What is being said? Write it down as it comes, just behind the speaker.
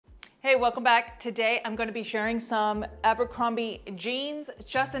Hey, welcome back. Today I'm going to be sharing some Abercrombie jeans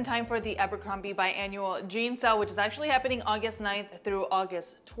just in time for the Abercrombie biannual jean sale, which is actually happening August 9th through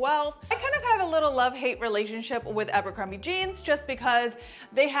August 12th. I kind of have a little love-hate relationship with Abercrombie jeans just because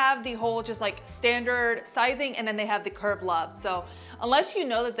they have the whole just like standard sizing and then they have the Curve Love. So unless you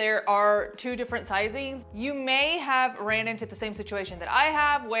know that there are two different sizings, you may have ran into the same situation that I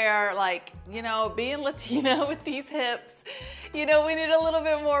have where, like, you know, being Latina with these hips, you know, we need a little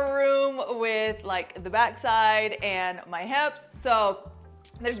bit more room with like the backside and my hips. So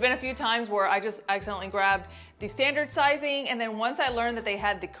there's been a few times where I just accidentally grabbed the standard sizing, and then once I learned that they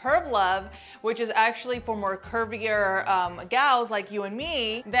had the Curve Love, which is actually for more curvier gals like you and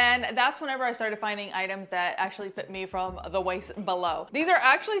me, then that's whenever I started finding items that actually fit me from the waist below. These are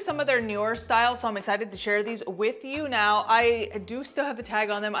actually some of their newer styles, so I'm excited to share these with you. Now, I do still have the tag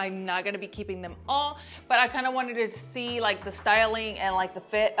on them. I'm not gonna be keeping them all, but I kind of wanted to see like the styling and like the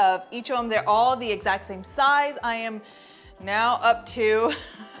fit of each of them. They're all the exact same size. I am now up to,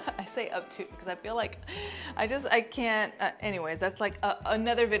 I say up to because I feel like I can't, anyways, that's like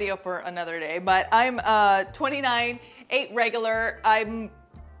another video for another day, but I'm 29, 8 regular. I'm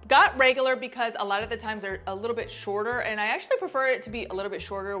got regular because a lot of the times they're a little bit shorter, and I actually prefer it to be a little bit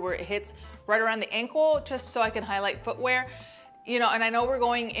shorter where it hits right around the ankle just so I can highlight footwear. You know, and I know we're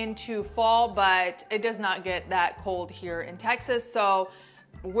going into fall, but it does not get that cold here in Texas, so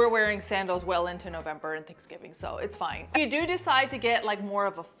we're wearing sandals well into November and Thanksgiving, so it's fine. If you do decide to get like more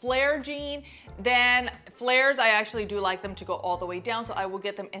of a flare jean, then flares, I actually do like them to go all the way down, so I will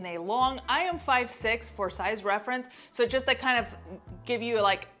get them in a long. I am 5'6" for size reference, so just to kind of give you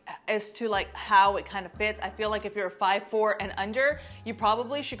like as to like how it kind of fits. I feel like if you're 5'4" and under, you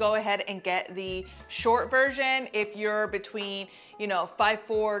probably should go ahead and get the short version. If you're between, you know,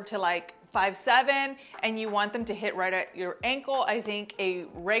 5'4" to like 5'7" and you want them to hit right at your ankle, I think a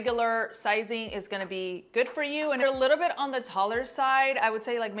regular sizing is gonna be good for you. And you're a little bit on the taller side, I would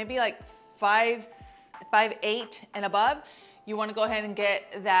say like maybe like 5'8" and above, you wanna go ahead and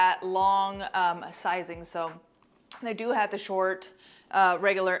get that long sizing. So they do have the short,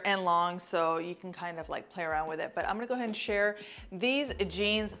 regular and long, so you can kind of like play around with it. But I'm gonna go ahead and share these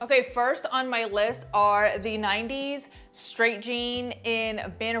jeans. Okay, first on my list are the 90s straight jean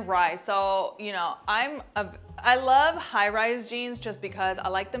in mid-rise. So, you know, I love high-rise jeans just because I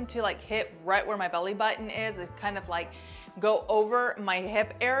like them to like hit right where my belly button is. It kind of like go over my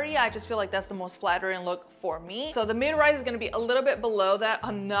hip area. I just feel like that's the most flattering look for me. So the mid-rise is gonna be a little bit below that.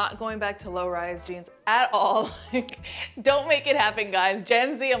 I'm not going back to low-rise jeans at all. Like, don't make it happen, guys.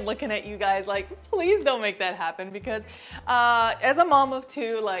 Gen Z, I'm looking at you guys like, please don't make that happen, because as a mom of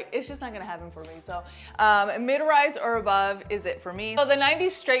 2, like, it's just not gonna happen for me. So mid-rise or above is it for me. So the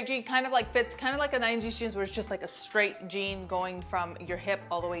 90s straight jean kind of like fits kind of like a 90s jeans where it's just like a straight jean going from your hip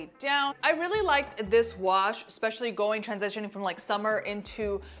all the way down. I really liked this wash, especially transitioning from like summer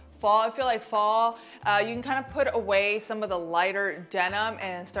into fall. I feel like fall, you can kind of put away some of the lighter denim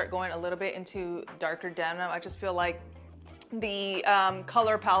and start going a little bit into darker denim. I just feel like the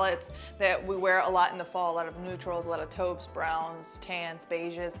color palettes that we wear a lot in the fall, a lot of neutrals, a lot of taupes, browns, tans,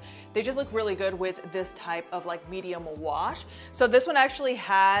 beiges, they just look really good with this type of like medium wash. So this one actually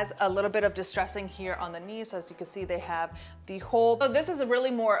has a little bit of distressing here on the knee. So as you can see, they have the hole. So this is really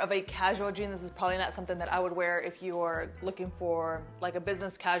more of a casual jean. This is probably not something that I would wear if you are looking for like a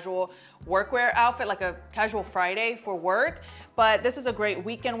business casual workwear outfit, like a casual Friday for work. But this is a great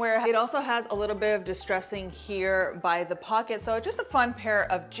weekend wear. It also has a little bit of distressing here by the pocket. So just a fun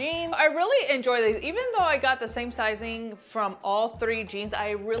pair of jeans. I really enjoy these. Even though I got the same sizing from all 3 jeans,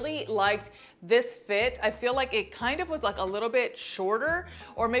 I really liked this fit. I feel like it kind of was like a little bit shorter,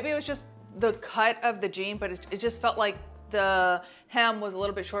 or maybe it was just the cut of the jean, but it just felt like the hem was a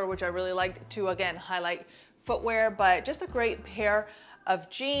little bit shorter, which I really liked to, again, highlight footwear. But just a great pair of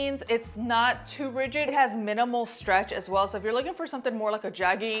jeans. It's not too rigid. It has minimal stretch as well. So if you're looking for something more like a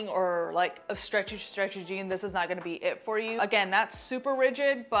jogging or like a stretchy jean, this is not gonna be it for you. Again, not super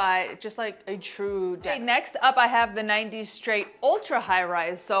rigid, but just like a true denim. Okay, next up, I have the 90s straight ultra high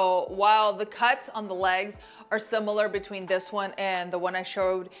rise. So while the cuts on the legs are similar between this one and the one I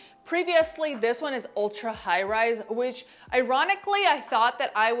showed previously, this one is ultra high rise, which ironically I thought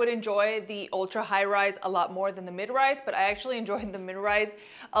that I would enjoy the ultra high rise a lot more than the mid rise, but I actually enjoyed the mid rise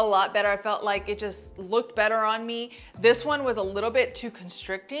a lot better. I felt like it just looked better on me. This one was a little bit too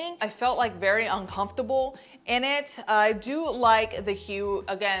constricting. I felt like very uncomfortable in it. I do like the hue.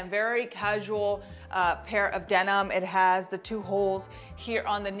 Again, very casual pair of denim. It has the 2 holes here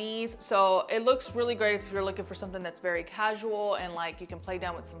on the knees, so it looks really great if you're looking for something that's very casual and like you can play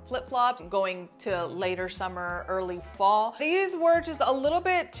down with some flip-flops going to later summer, early fall. These were just a little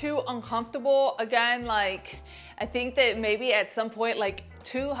bit too uncomfortable. Again, like I think that maybe at some point like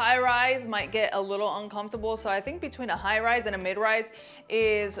too high-rise might get a little uncomfortable, so I think between a high-rise and a mid-rise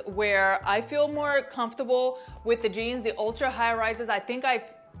is where I feel more comfortable with the jeans. The ultra high-rises, I think I've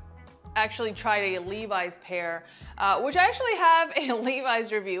actually tried a Levi's pair, which I actually have a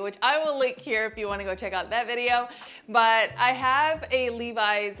Levi's review, which I will link here if you want to go check out that video. But I have a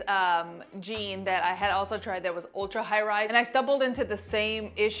Levi's jean that I had also tried that was ultra high rise, and I stumbled into the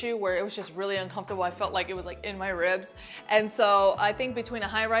same issue where it was just really uncomfortable. I felt like it was like in my ribs. And so I think between a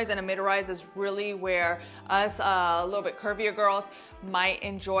high rise and a mid rise is really where us a little bit curvier girls might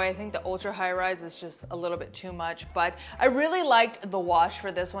enjoy. I think the ultra high rise is just a little bit too much, but I really liked the wash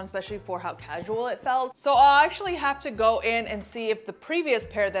for this one, especially for how casual it felt. So I'll actually have to go in and see if the previous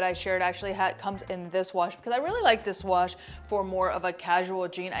pair that I shared actually comes in this wash, because I really like this wash for more of a casual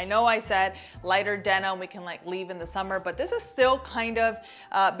jean. I know I said lighter denim we can like leave in the summer, but this is still kind of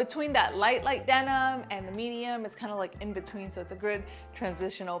between that light denim and the medium. It's kind of like in between, so it's a good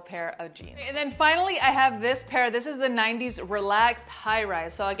transitional pair of jeans. And then finally I have this pair. This is the 90s Relaxed high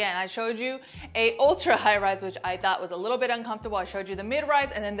rise. So again, I showed you a ultra high rise, which I thought was a little bit uncomfortable. I showed you the mid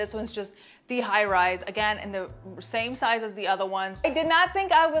rise, and then this one's just the high rise, again in the same size as the other ones. I did not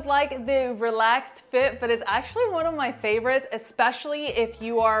think I would like the relaxed fit, but it's actually one of my favorites, especially if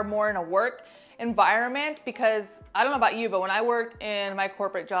you are more in a work environment, because I don't know about you, but when I worked in my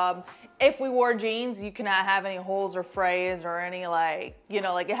corporate job, if we wore jeans, you cannot have any holes or frays or any like, you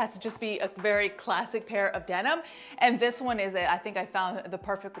know, like it has to just be a very classic pair of denim. And this one is it. I think I found the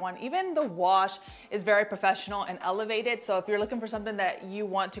perfect one. Even the wash is very professional and elevated. So if you're looking for something that you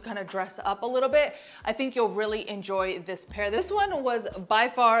want to kind of dress up a little bit, I think you'll really enjoy this pair. This one was by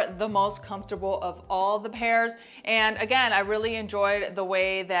far the most comfortable of all the pairs. And again, I really enjoyed the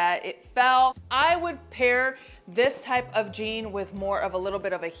way that it felt. I would pair this type of jean with more of a little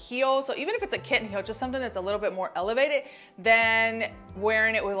bit of a heel. So even if it's a kitten heel, just something that's a little bit more elevated than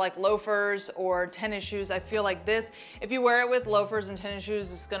wearing it with like loafers or tennis shoes. I feel like this, if you wear it with loafers and tennis shoes,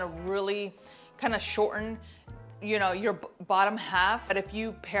 it's gonna really kind of shorten, you know, your bottom half. But if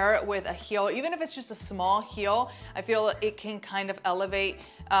you pair it with a heel, even if it's just a small heel, I feel it can kind of elevate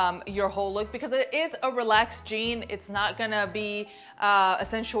your whole look, because it is a relaxed jean. It's not gonna be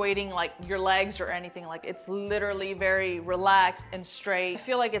accentuating like your legs or anything. Like it's literally very relaxed and straight. I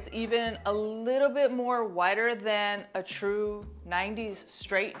feel like it's even a little bit more wider than a true 90s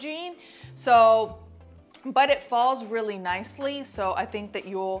straight jean. So, but it falls really nicely. So I think that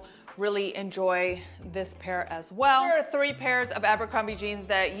you'll really enjoy this pair as well. There are 3 pairs of Abercrombie jeans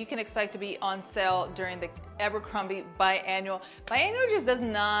that you can expect to be on sale during the Abercrombie biannual. Biannual just does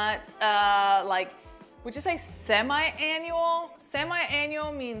not like, would you say semi-annual?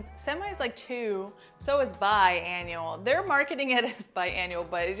 Semi-annual means semi is like 2, so is biannual. They're marketing it as biannual,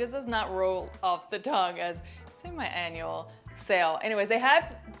 but it just does not roll off the tongue as semi-annual sale. Anyways, they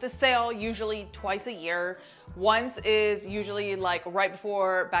have the sale usually twice a year. Once is usually like right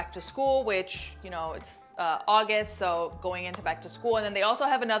before back to school, which, you know, it's August, so going into back to school. And then they also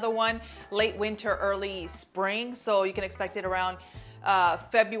have another one late winter, early spring. So you can expect it around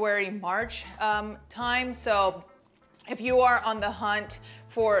February, March time. So if you are on the hunt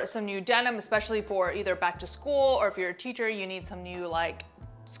for some new denim, especially for either back to school, or if you're a teacher, you need some new like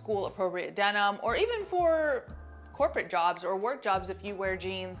school appropriate denim, or even for corporate jobs or work jobs, if you wear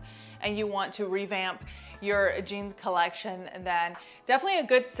jeans and you want to revamp your jeans collection, and then definitely a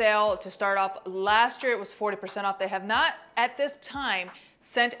good sale to start off. Last year it was 40% off. They have not at this time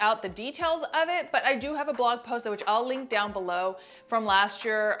sent out the details of it, but I do have a blog post which I'll link down below from last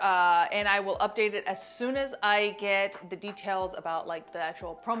year, and I will update it as soon as I get the details about like the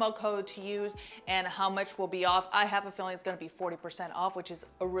actual promo code to use and how much will be off. I have a feeling it's going to be 40% off, which is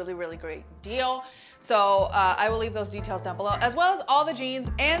a really, really great deal. So I will leave those details down below, as well as all the jeans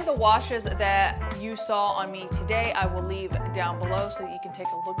and the washes that you saw on me today. I will leave down below so that you can take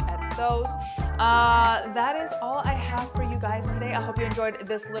a look at those. That is all I have for you guys today. I hope you enjoyed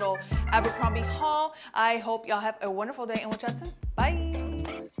this little Abercrombie haul. I hope y'all have a wonderful day, and we'll chat soon. Bye.